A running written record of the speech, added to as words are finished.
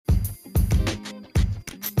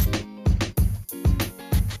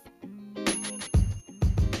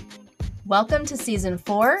Welcome to Season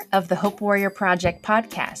 4 of the Hope Warrior Project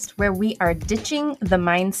podcast, where we are ditching the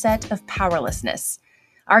mindset of powerlessness.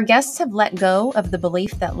 Our guests have let go of the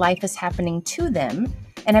belief that life is happening to them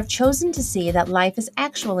and have chosen to see that life is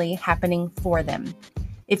actually happening for them.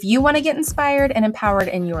 If you want to get inspired and empowered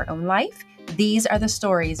in your own life, these are the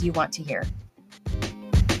stories you want to hear.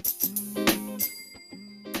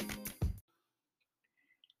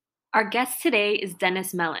 Our guest today is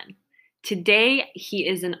Dennis Mellen. Today, he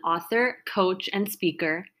is an author, coach, and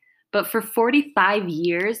speaker, but for 45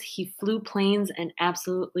 years, he flew planes and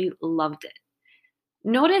absolutely loved it.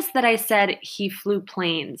 Notice that I said he flew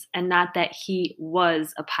planes and not that he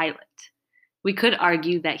was a pilot. We could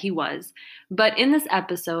argue that he was, but in this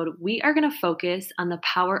episode, we are going to focus on the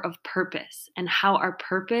power of purpose and how our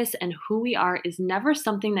purpose and who we are is never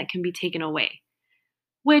something that can be taken away.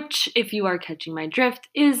 Which, if you are catching my drift,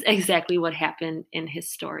 is exactly what happened in his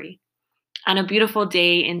story. On a beautiful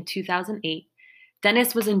day in 2008,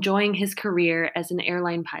 Dennis was enjoying his career as an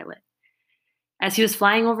airline pilot. As he was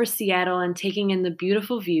flying over Seattle and taking in the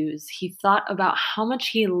beautiful views, he thought about how much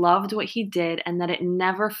he loved what he did and that it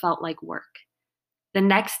never felt like work. The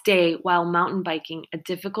next day, while mountain biking a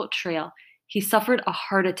difficult trail, he suffered a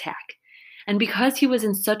heart attack. And because he was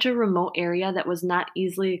in such a remote area that was not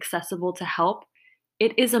easily accessible to help,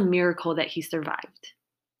 it is a miracle that he survived.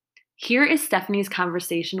 Here is Stephanie's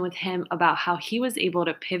conversation with him about how he was able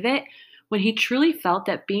to pivot when he truly felt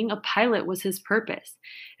that being a pilot was his purpose,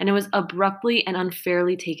 and it was abruptly and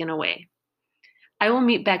unfairly taken away. I will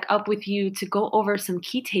meet back up with you to go over some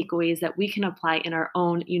key takeaways that we can apply in our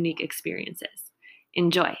own unique experiences.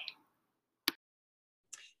 Enjoy.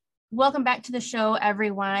 Welcome back to the show,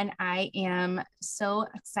 everyone. I am so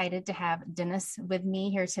excited to have Dennis with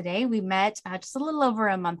me here today. We met just a little over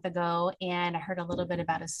a month ago, and I heard a little bit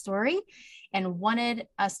about his story and wanted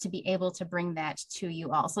us to be able to bring that to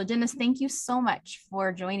you all. So Dennis, thank you so much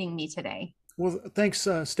for joining me today. Well, thanks,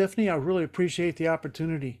 Stephanie. I really appreciate the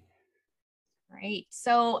opportunity. Great.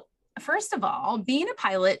 So first of all, being a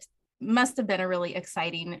pilot must have been a really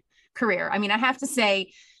exciting career. I mean, I have to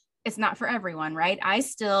say, it's not for everyone, right? I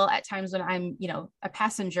still, at times when I'm, a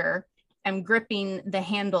passenger, I'm gripping the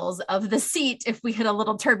handles of the seat if we hit a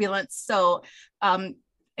little turbulence. So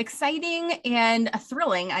exciting and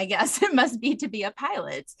thrilling, I guess it must be to be a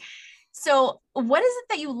pilot. So what is it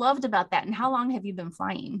that you loved about that, and how long have you been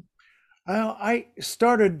flying? I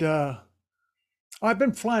started, I've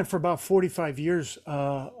been flying for about 45 years,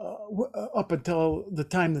 up until the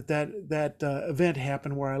time that event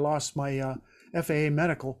happened where I lost my FAA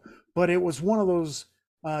medical. But it was one of those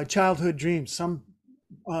childhood dreams. Some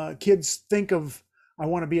kids think of, I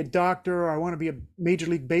want to be a doctor, or I want to be a Major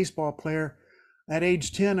League Baseball player. At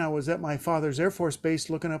age 10, I was at my father's Air Force base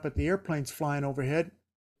looking up at the airplanes flying overhead.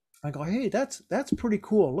 I go, hey, that's pretty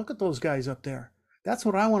cool. Look at those guys up there. That's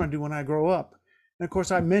what I want to do when I grow up. And of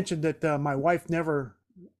course, I mentioned that my wife never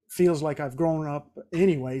feels like I've grown up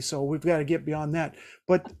anyway, so we've got to get beyond that.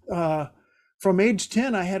 But from age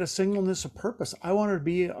 10, I had a singleness of purpose. I wanted to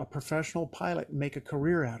be a professional pilot and make a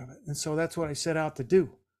career out of it. And so that's what I set out to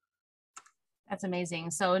do. That's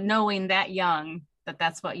amazing. So knowing that young,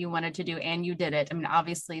 that's what you wanted to do, and you did it. I mean,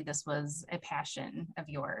 obviously this was a passion of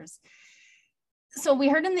yours. So we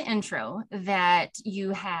heard in the intro that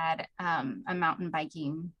you had a mountain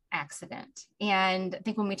biking accident. And I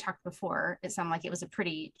think when we talked before, it sounded like it was a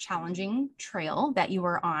pretty challenging trail that you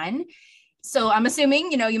were on. So I'm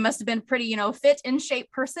assuming, you must have been a pretty, fit in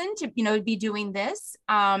shape person to, be doing this.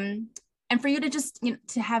 And for you to just,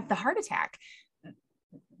 to have the heart attack,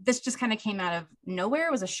 this just kind of came out of nowhere.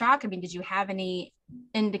 It was a shock. I mean, did you have any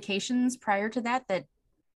indications prior to that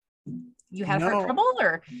you had heart trouble,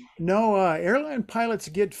 or? No, airline pilots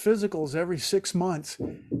get physicals every 6 months.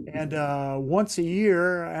 And once a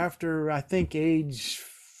year after, I think, age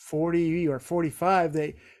 40 or 45,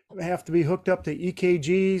 they have to be hooked up to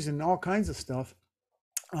EKGs and all kinds of stuff.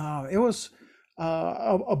 It was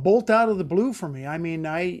a bolt out of the blue for me. I mean,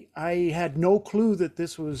 I had no clue that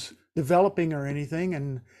this was developing or anything.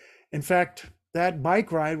 And in fact, that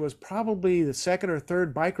bike ride was probably the second or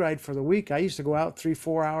third bike ride for the week. I used to go out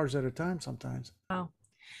 3-4 hours at a time sometimes. Wow.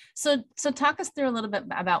 So talk us through a little bit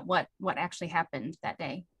about what actually happened that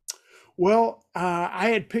day. Well, I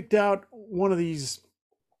had picked out one of these,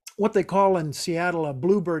 what they call in Seattle, a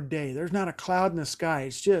bluebird day. There's not a cloud in the sky.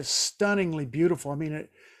 It's just stunningly beautiful. I mean,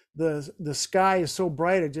 the sky is so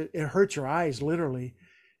bright, it hurts your eyes, literally.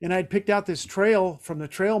 And I'd picked out this trail from the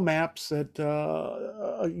trail maps that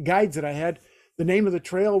guides that I had. The name of the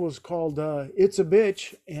trail was called It's a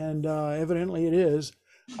Bitch, and evidently it is.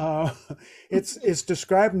 It's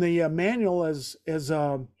described in the manual as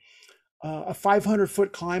a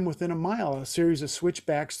 500-foot climb within a mile, a series of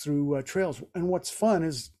switchbacks through trails. And what's fun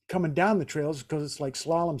is coming down the trails because it's like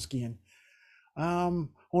slalom skiing.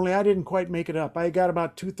 Only I didn't quite make it up. I got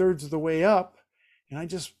about 2/3 of the way up, and I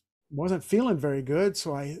just wasn't feeling very good.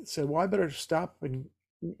 So I said, well, I better stop and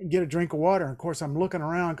get a drink of water. And of course, I'm looking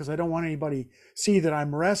around because I don't want anybody see that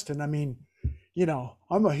I'm resting. I mean,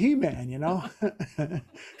 I'm a he-man.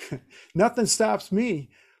 Nothing stops me.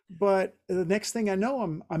 But the next thing I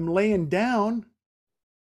know, I'm laying down,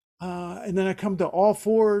 and then I come to all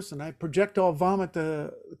fours and I projectile vomit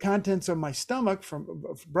the contents of my stomach from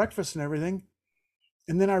breakfast and everything.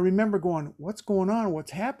 And then I remember going, what's going on?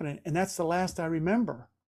 What's happening? And that's the last I remember.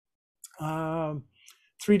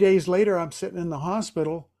 3 days later, I'm sitting in the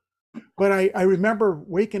hospital, but I remember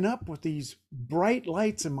waking up with these bright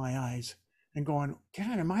lights in my eyes and going,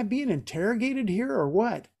 God, am I being interrogated here or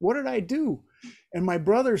what? What did I do? And my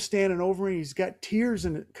brother's standing over me. He's got tears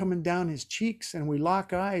coming down his cheeks, and we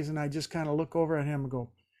lock eyes. And I just kind of look over at him and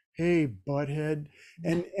go, hey, butthead.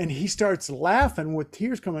 And he starts laughing with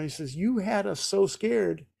tears coming. He says, you had us so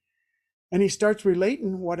scared. And he starts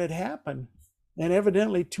relating what had happened. And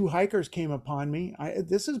evidently 2 hikers came upon me.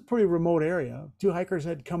 This is a pretty remote area. 2 hikers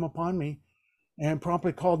had come upon me and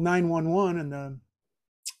promptly called 911. And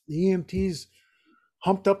the EMTs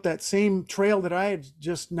humped up that same trail that I had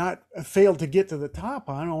just not failed to get to the top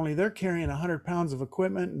on, only they're carrying 100 pounds of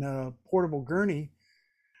equipment and a portable gurney.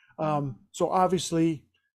 So obviously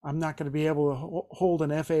I'm not going to be able to hold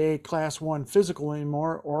an FAA Class 1 physical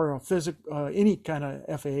anymore, or any kind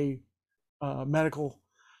of FAA medical.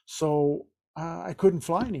 So I couldn't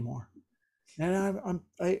fly anymore. And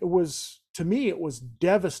to me, it was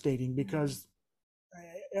devastating, because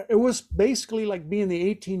it was basically like being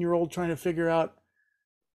the 18-year-old trying to figure out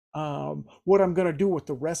what I'm going to do with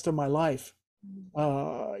the rest of my life.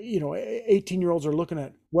 18-year-olds are looking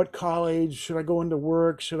at what college, should I go into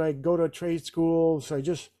work? Should I go to a trade school? So I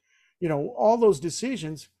just, all those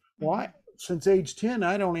decisions. Well, since age 10,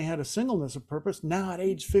 I'd only had a singleness of purpose. Now at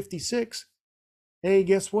age 56, hey,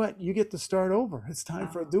 guess what? You get to start over. It's time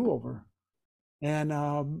for a do-over. And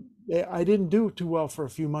I didn't do too well for a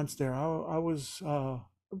few months there. I was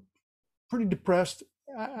pretty depressed.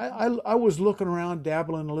 I was looking around,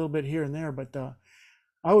 dabbling a little bit here and there, but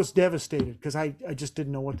I was devastated because I just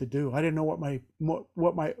didn't know what to do. I didn't know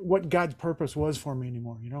what God's purpose was for me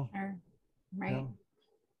anymore. Sure. Right.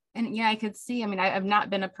 And yeah, I could see. I mean, I've not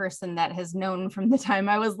been a person that has known from the time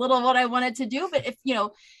I was little what I wanted to do, but if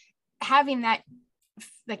having that,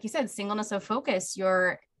 like you said, singleness of focus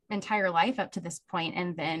your entire life up to this point,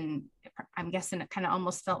 and then I'm guessing it kind of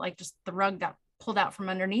almost felt like just the rug got pulled out from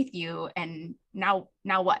underneath you, and now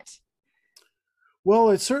what?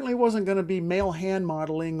 Well, it certainly wasn't going to be male hand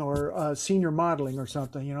modeling or senior modeling or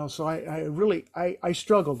something, so I really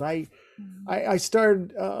struggled. I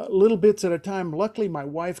started little bits at a time. Luckily, my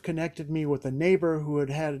wife connected me with a neighbor who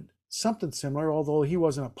had something similar, although he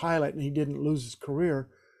wasn't a pilot and he didn't lose his career.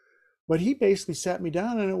 But he basically sat me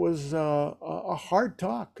down, and it was a hard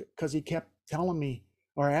talk, because he kept telling me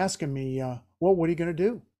or asking me, well, what are you going to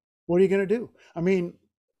do? What are you going to do? I mean,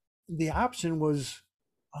 the option was,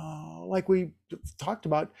 like we talked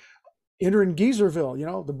about, entering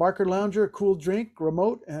Geezerville, the Barker Lounger, cool drink,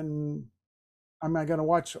 remote, and am I going to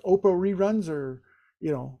watch Oprah reruns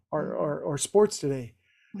or Sports Today?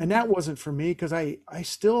 And that wasn't for me, because I was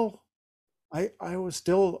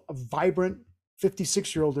still a vibrant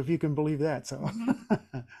 56-year-old, if you can believe that. So.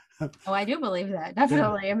 Oh, I do believe that.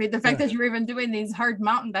 Definitely. Yeah. I mean, the fact that you're even doing these hard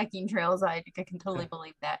mountain biking trails, I can totally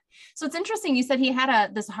believe that. So it's interesting. You said he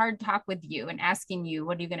had this hard talk with you and asking you,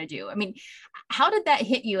 what are you going to do? I mean, how did that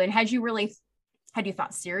hit you? And had you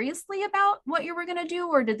thought seriously about what you were going to do?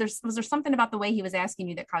 Or was there something about the way he was asking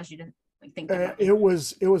you that caused you to think that? It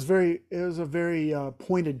was a very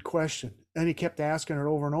pointed question. And he kept asking it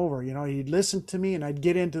over and over. He'd listen to me, and I'd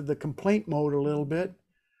get into the complaint mode a little bit,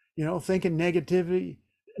 thinking negatively,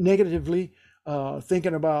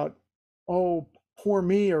 thinking about, oh, poor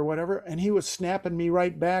me or whatever. And he was snapping me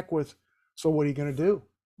right back with, so what are you going to do?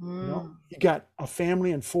 You got a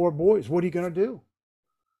family and 4 boys. What are you going to do?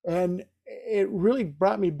 And it really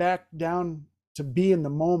brought me back down to be in the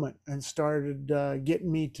moment, and started getting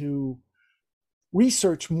me to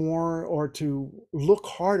research more or to look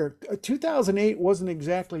harder. 2008 wasn't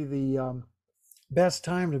exactly the best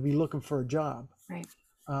time to be looking for a job. Right.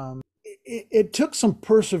 It took some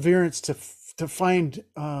perseverance to find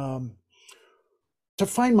my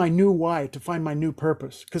new why, to find my new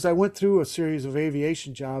purpose. Because I went through a series of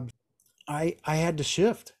aviation jobs. I had to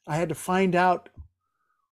shift. I had to find out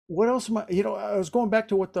what else I was going back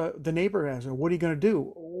to what the neighbor asked, what are you going to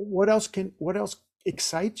do? What else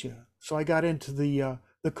excite you. So I got into the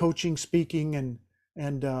coaching, speaking,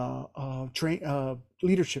 and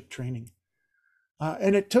leadership training,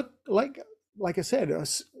 and it took like I said,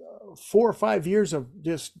 4 or 5 years of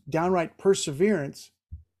just downright perseverance.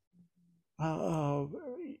 Uh,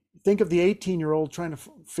 think of the 18-year-old trying to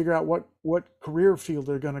figure out what career field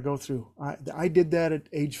they're going to go through. I did that at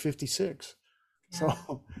age 56. Yeah.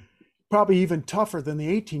 So probably even tougher than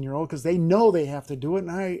the 18-year-old because they know they have to do it.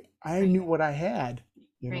 And I knew what I had,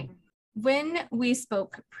 you know. When we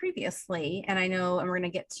spoke previously, and I know we're going to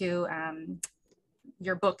get to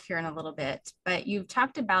your book here in a little bit, but you've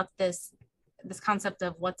talked about this concept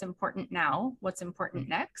of what's important now, what's important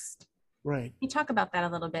next. Right. Can you talk about that a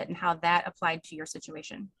little bit and how that applied to your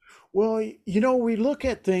situation? Well, we look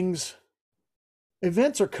at things,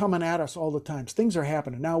 events are coming at us all the time. Things are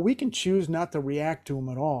happening. Now we can choose not to react to them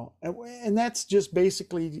at all. And that's just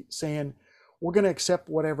basically saying we're going to accept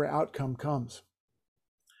whatever outcome comes.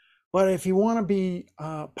 But if you want to be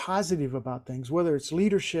positive about things, whether it's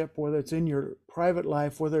leadership, whether it's in your private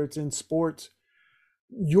life, whether it's in sports,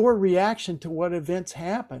 your reaction to what events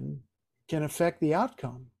happen can affect the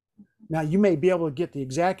outcome. Now, you may be able to get the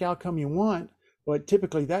exact outcome you want, but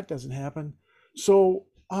typically that doesn't happen. So,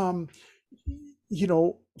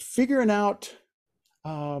 figuring out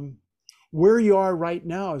where you are right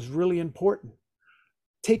now is really important.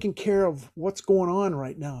 Taking care of what's going on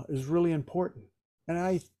right now is really important. And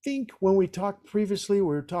I think when we talked previously, we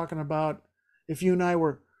were talking about if you and I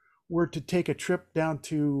were to take a trip down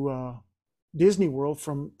to Disney World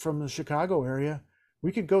from the Chicago area,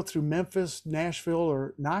 we could go through Memphis, Nashville,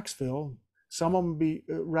 or Knoxville. Some of them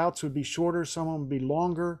routes would be shorter, some of them would be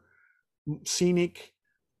longer, scenic,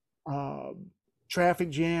 traffic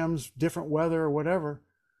jams, different weather, or whatever.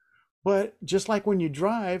 But just like when you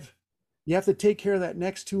drive, you have to take care of that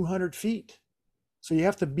next 200 feet. So you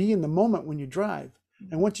have to be in the moment when you drive.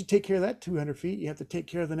 And once you take care of that 200 feet, you have to take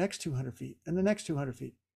care of the next 200 feet and the next 200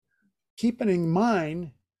 feet. Keeping in mind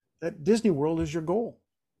that Disney World is your goal.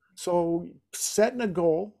 So setting a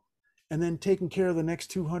goal and then taking care of the next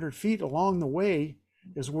 200 feet along the way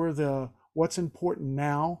is where what's important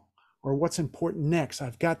now or what's important next.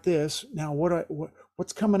 I've got this. Now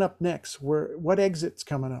what's coming up next? What exit's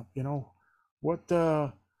coming up? What do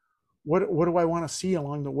I want to see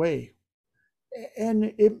along the way?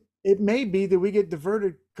 And it may be that we get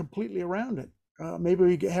diverted completely around it. Maybe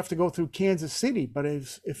we have to go through Kansas City, but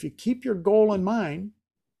if you keep your goal in mind,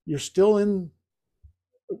 you're still in.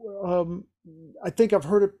 I think I've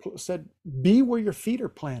heard it said, "Be where your feet are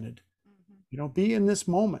planted." Be in this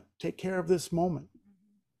moment. Take care of this moment.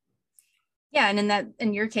 Yeah, and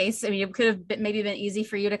in your case, I mean, it could have maybe been easy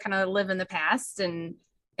for you to kind of live in the past and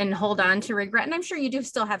hold on to regret. And I'm sure you do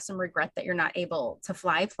still have some regret that you're not able to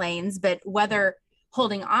fly planes, but whether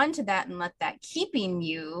holding on to that and let that keeping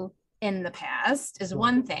you in the past is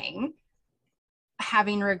one thing,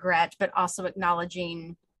 having regret, but also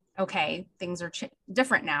acknowledging, okay, things are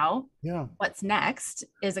different now. Yeah. What's next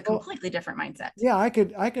is a completely different mindset. Yeah, I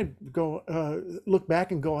could go look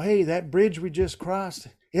back and go, hey, that bridge we just crossed,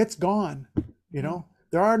 it's gone.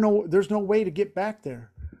 There's no way to get back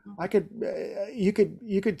there. You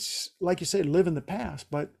could, like you said, live in the past,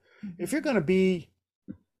 but if you're going to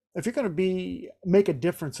make a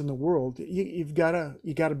difference in the world, you got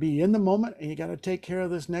to be in the moment, and you got to take care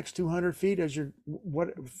of this next 200 feet as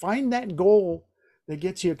find that goal that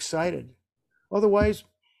gets you excited. Otherwise,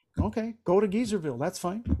 okay, go to Geezerville. That's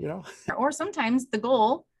fine, Or sometimes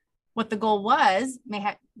what the goal was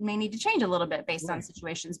may need to change a little bit based on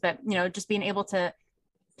situations, but just being able to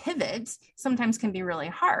pivot sometimes can be really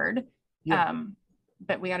hard. Yeah.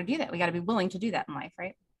 But we got to do that. We got to be willing to do that in life,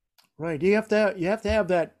 right? Right. You have to have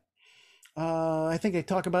that. I think they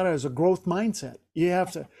talk about it as a growth mindset. You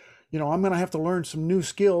have to, I'm going to have to learn some new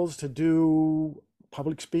skills to do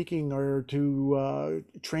public speaking or to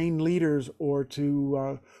train leaders or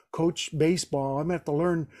to coach baseball. I'm going to have to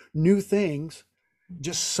learn new things,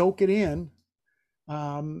 just soak it in.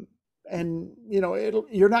 And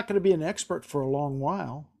you're not going to be an expert for a long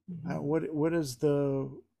while. What is the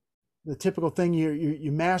typical thing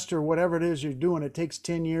you master whatever it is you're doing? It takes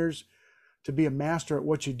 10 years to be a master at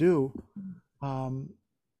what you do.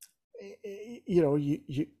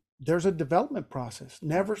 There's a development process.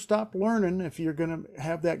 Never stop learning if you're going to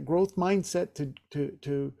have that growth mindset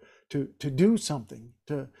to do something,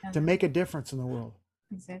 to make a difference in the world.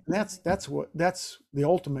 Exactly. And that's the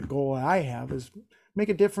ultimate goal I have, is make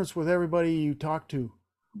a difference with everybody you talk to,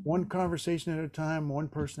 one conversation at a time, one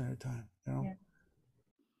person at a time. Yeah.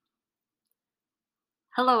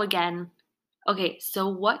 Hello again. Okay, so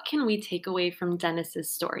what can we take away from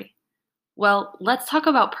Dennis's story? Well, let's talk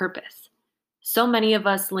about purpose. So many of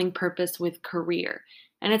us link purpose with career,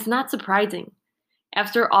 and it's not surprising.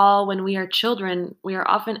 After all, when we are children, we are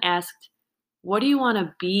often asked, what do you want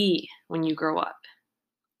to be when you grow up?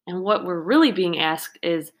 And what we're really being asked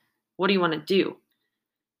is, what do you want to do?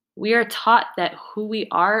 We are taught that who we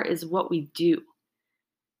are is what we do.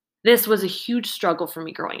 This was a huge struggle for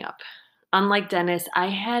me growing up. Unlike Dennis, I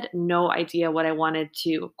had no idea what I wanted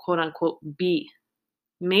to quote unquote be.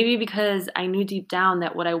 Maybe because I knew deep down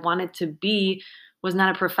that what I wanted to be was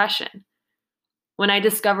not a profession. When I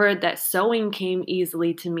discovered that sewing came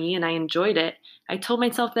easily to me and I enjoyed it, I told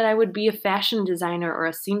myself that I would be a fashion designer or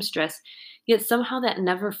a seamstress, yet somehow that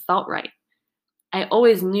never felt right. I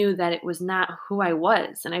always knew that it was not who I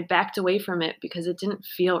was, and I backed away from it because it didn't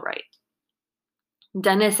feel right.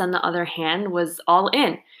 Dennis, on the other hand, was all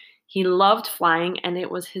in. He loved flying, and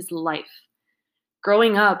it was his life.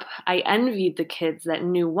 Growing up, I envied the kids that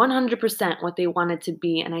knew 100% what they wanted to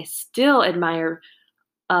be, and I still admire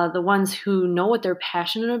the ones who know what they're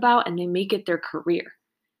passionate about and they make it their career.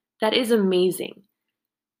 That is amazing.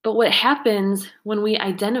 But what happens when we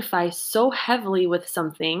identify so heavily with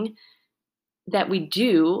something that we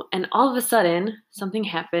do, and all of a sudden something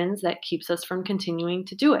happens that keeps us from continuing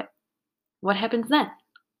to do it? What happens then?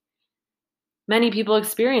 Many people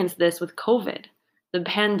experience this with COVID. The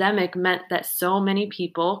pandemic meant that so many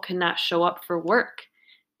people could not show up for work.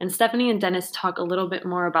 And Stephanie and Dennis talk a little bit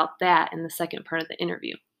more about that in the second part of the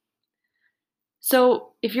interview.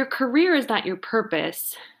 So, if your career is not your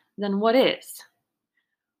purpose, then what is?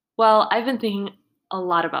 Well, I've been thinking a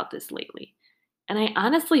lot about this lately. And I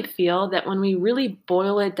honestly feel that when we really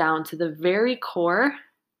boil it down to the very core,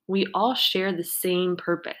 we all share the same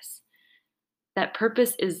purpose. That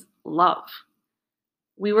purpose is love.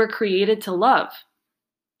 We were created to love.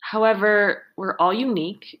 However, we're all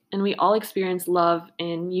unique and we all experience love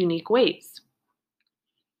in unique ways.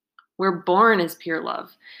 We're born as pure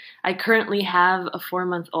love. I currently have a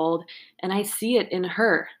 4-month-old and I see it in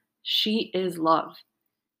her. She is love.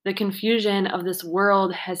 The confusion of this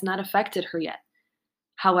world has not affected her yet.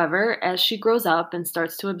 However, as she grows up and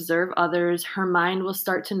starts to observe others, her mind will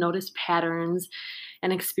start to notice patterns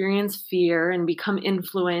and experience fear and become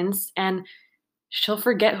influenced, and she'll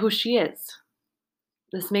forget who she is.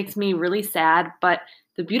 This makes me really sad, but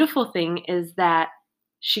the beautiful thing is that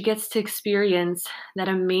she gets to experience that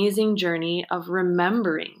amazing journey of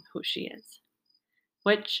remembering who she is,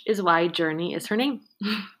 which is why Journey is her name.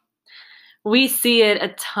 We see it a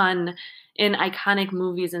ton in iconic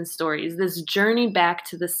movies and stories, this journey back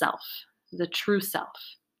to the self, the true self.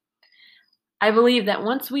 I believe that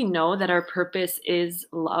once we know that our purpose is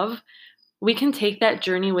love, we can take that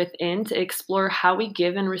journey within to explore how we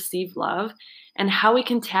give and receive love and how we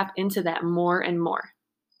can tap into that more and more.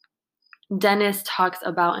 Dennis talks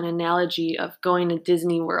about an analogy of going to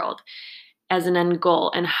Disney World as an end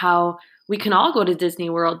goal and how we can all go to Disney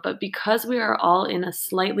World, but because we are all in a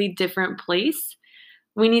slightly different place,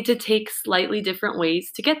 we need to take slightly different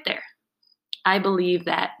ways to get there. I believe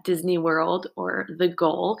that Disney World, or the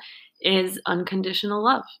goal, is unconditional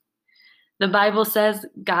love. The Bible says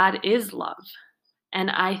God is love, and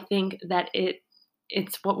I think that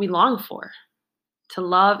it's what we long for, to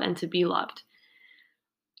love and to be loved.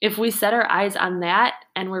 If we set our eyes on that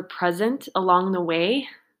and we're present along the way,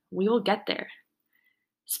 we will get there.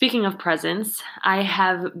 Speaking of presence, I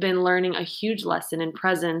have been learning a huge lesson in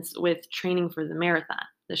presence with training for the marathon,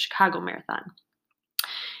 the Chicago Marathon.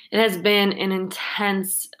 It has been an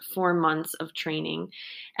intense 4 months of training,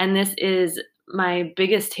 and this is my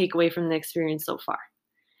biggest takeaway from the experience so far.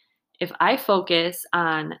 If I focus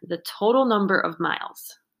on the total number of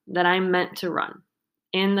miles that I'm meant to run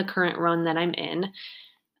in the current run that I'm in,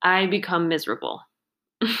 I become miserable.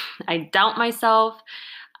 I doubt myself.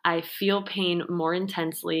 I feel pain more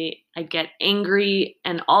intensely. I get angry,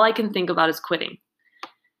 and all I can think about is quitting.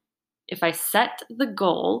 If I set the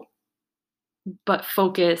goal, but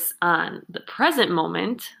focus on the present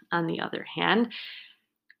moment, on the other hand,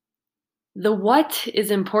 the what is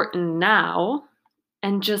important now,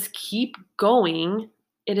 and just keep going,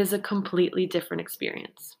 it is a completely different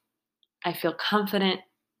experience. I feel confident.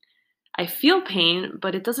 I feel pain,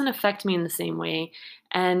 but it doesn't affect me in the same way,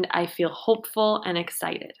 and I feel hopeful and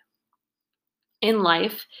excited. In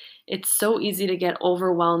life, it's so easy to get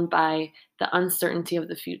overwhelmed by the uncertainty of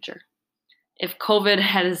the future. If COVID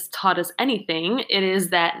has taught us anything, it is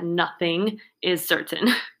that nothing is certain.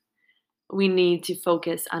 We need to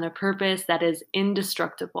focus on a purpose that is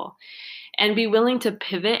indestructible and be willing to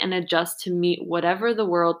pivot and adjust to meet whatever the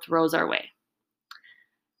world throws our way.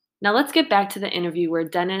 Now let's get back to the interview where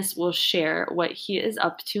Dennis will share what he is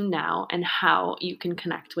up to now and how you can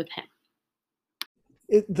connect with him.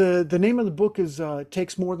 The name of the book is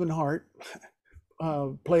Takes More Than Heart.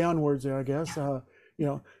 Play on words there, I guess.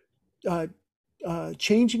 You know, uh,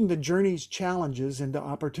 changing the journey's challenges into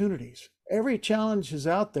opportunities. Every challenge is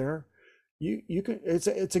out there. You can,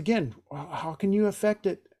 it's again, how can you affect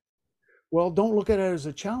it? Well, don't look at it as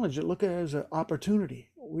a challenge. Look at it as an opportunity.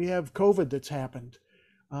 We have COVID that's happened.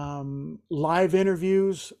 Live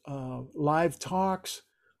interviews, live talks,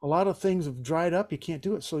 a lot of things have dried up. You can't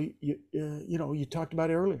do it. So you talked about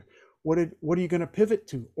it earlier. What are you going to pivot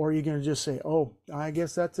to? Or are you going to just say, oh, I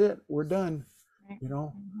guess that's it. We're done. You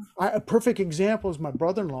know, a perfect example is my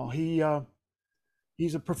brother-in-law.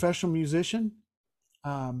 He's a professional musician.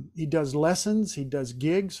 He does lessons. He does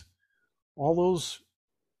gigs. All those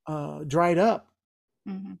dried up.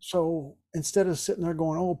 So instead of sitting there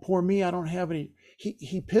going, oh, poor me, I don't have any,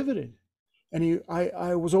 he pivoted. And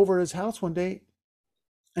I was over at his house one day,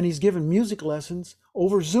 and he's giving music lessons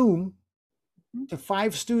over Zoom to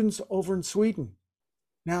 5 students over in Sweden.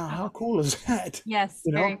 Now, how cool is that? Yes,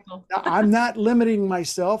 very cool. I'm not limiting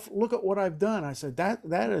myself. Look at what I've done. I said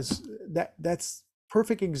that's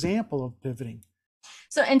perfect example of pivoting.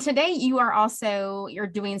 So, and today you're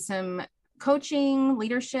doing some coaching,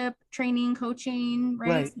 leadership training, coaching,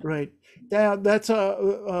 right? Right. Yeah, that's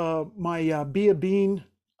my beabean.net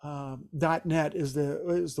is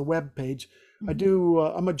the web page. I do.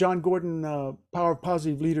 I'm a John Gordon Power of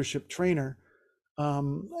Positive Leadership trainer.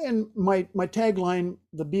 And my tagline,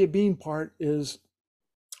 the Be a Bean part, is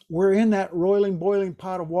we're in that roiling, boiling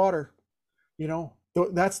pot of water. You know,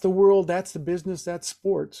 that's the world, that's the business, that's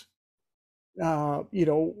sports.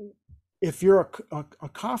 If you're a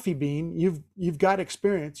coffee bean, you've got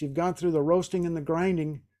experience. You've gone through the roasting and the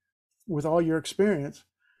grinding with all your experience.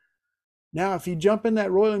 Now, if you jump in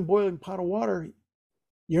that roiling, boiling pot of water,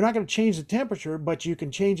 you're not going to change the temperature, but you can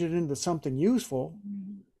change it into something useful.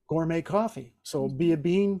 Gourmet coffee. So be a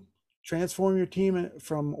bean, transform your team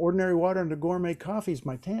from ordinary water into gourmet coffee is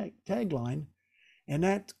my tagline. And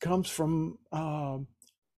that comes from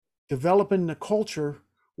developing the culture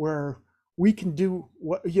where we can do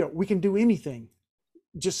we can do anything.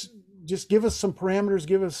 Just give us some parameters,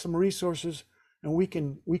 give us some resources, and we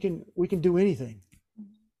can do anything,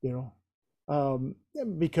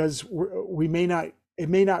 because it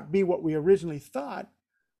may not be what we originally thought,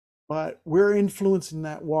 but we're influencing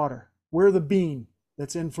that water. We're the bean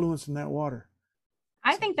that's influencing that water.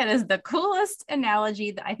 I think that is the coolest analogy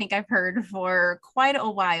that I think I've heard for quite a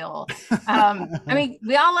while. I mean,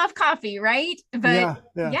 we all love coffee, right? But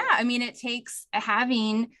yeah, I mean, it takes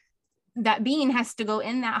having that bean has to go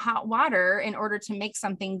in that hot water in order to make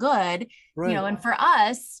something good, right. And for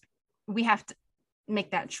us, we have to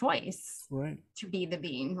make that choice right. to be the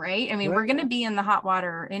bean, right? I mean, right. We're going to be in the hot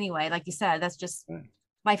water anyway. Like you said, that's just right.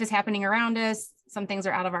 Life is happening around us. Some things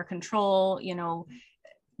are out of our control.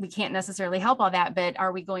 We can't necessarily help all that, but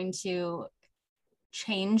are we going to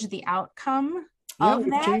change the outcome of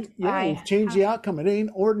that? We've changed the outcome. It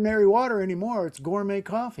ain't ordinary water anymore. It's gourmet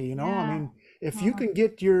coffee. I mean, if you can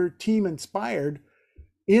get your team inspired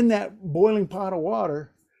in that boiling pot of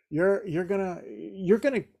water, you're gonna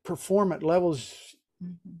perform at levels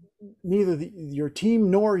neither your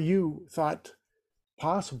team nor you thought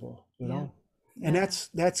possible. And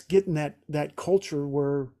that's getting that culture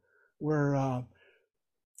where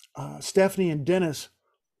Stephanie and Dennis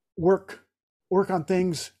work on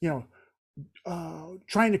things,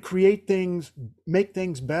 trying to create things, make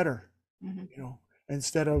things better,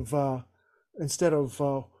 instead of oh,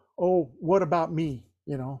 what about me?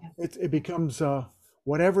 It becomes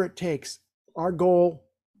whatever it takes. Our goal,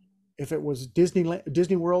 if it was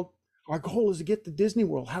Disney World, our goal is to get to Disney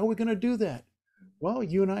World. How are we going to do that? Well,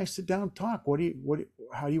 you and I sit down and talk. How do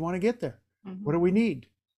you want to get there? What do we need?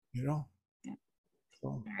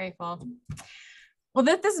 So. Very cool. Well,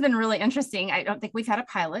 this has been really interesting. I don't think we've had a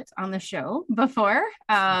pilot on the show before.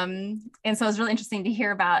 And so it's really interesting to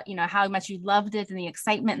hear about, how much you loved it and the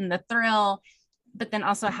excitement and the thrill, but then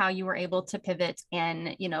also how you were able to pivot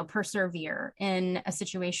and, persevere in a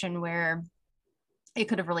situation where it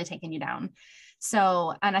could have really taken you down.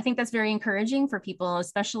 So, and I think that's very encouraging for people,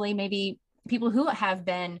 especially maybe people who have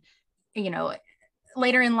been,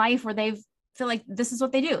 later in life where they've feel like this is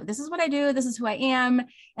what they do. This is what I do. This is who I am.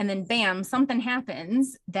 And then bam, something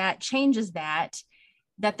happens that changes that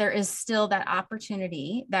there is still that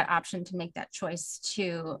opportunity, that option to make that choice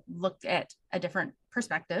to look at a different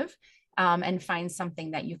perspective and find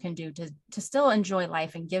something that you can do to still enjoy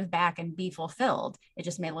life and give back and be fulfilled. It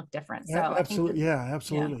just may look different. So absolutely.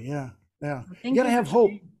 Absolutely. Yeah. You gotta have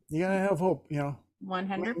hope. 100%.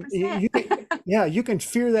 You can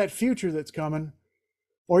fear that future that's coming,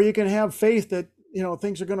 or you can have faith that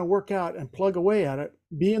things are going to work out, and plug away at it.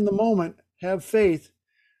 Be in the moment, have faith.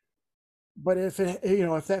 But if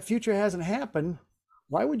if that future hasn't happened,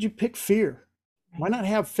 why would you pick fear? Why not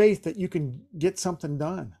have faith that you can get something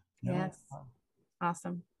done? Yes.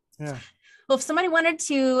 Awesome. Yeah. Well, if somebody wanted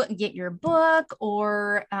to get your book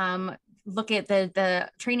or look at the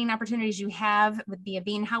training opportunities you have with Be a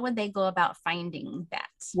Bean, how would they go about finding that?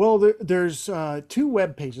 Well, there's 2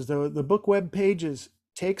 web pages. The book web page is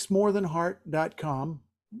takesmorethanheart.com,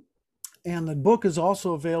 and the book is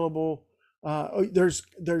also available. There's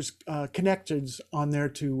connections on there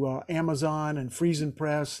to Amazon and Friesen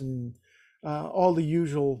Press and all the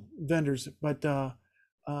usual vendors, but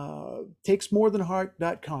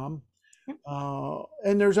takesmorethanheart.com.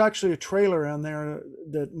 And there's actually a trailer on there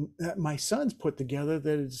that my son's put together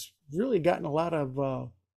that has really gotten a lot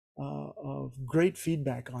of great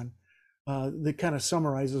feedback on, that kind of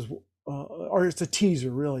summarizes, or it's a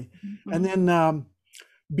teaser really. Mm-hmm. And then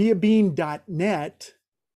beabean.net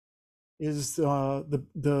is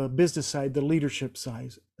the business side, the leadership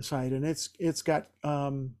side, and it's got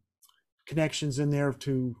connections in there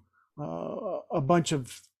to a bunch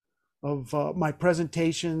of my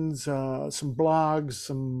presentations, some blogs,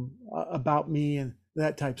 some about me and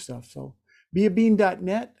that type of stuff. So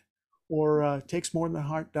beabean.net or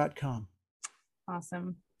takesmorethanheart.com.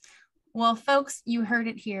 Awesome. Well, folks, you heard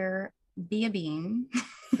it here. Be a Bean.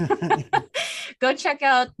 Go check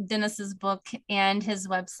out Dennis's book and his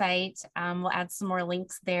website. We'll add some more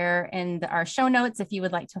links there in our show notes if you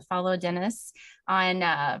would like to follow Dennis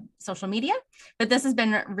on social media. But this has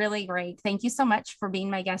been really great. Thank you so much for being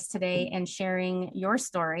my guest today and sharing your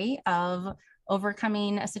story of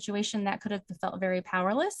overcoming a situation that could have felt very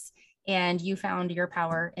powerless, and you found your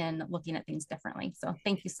power in looking at things differently. So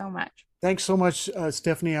thank you so much. Thanks so much,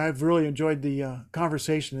 Stephanie. I've really enjoyed the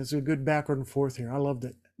conversation. It's a good backward and forth here. I loved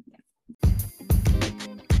it.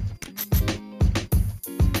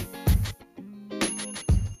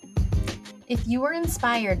 If you were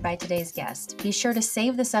inspired by today's guest, be sure to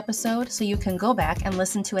save this episode so you can go back and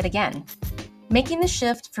listen to it again. Making the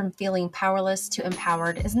shift from feeling powerless to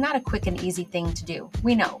empowered is not a quick and easy thing to do,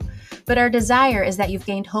 we know, but our desire is that you've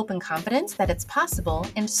gained hope and confidence that it's possible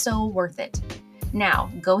and so worth it.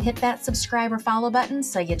 Now, go hit that subscribe or follow button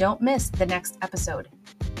so you don't miss the next episode.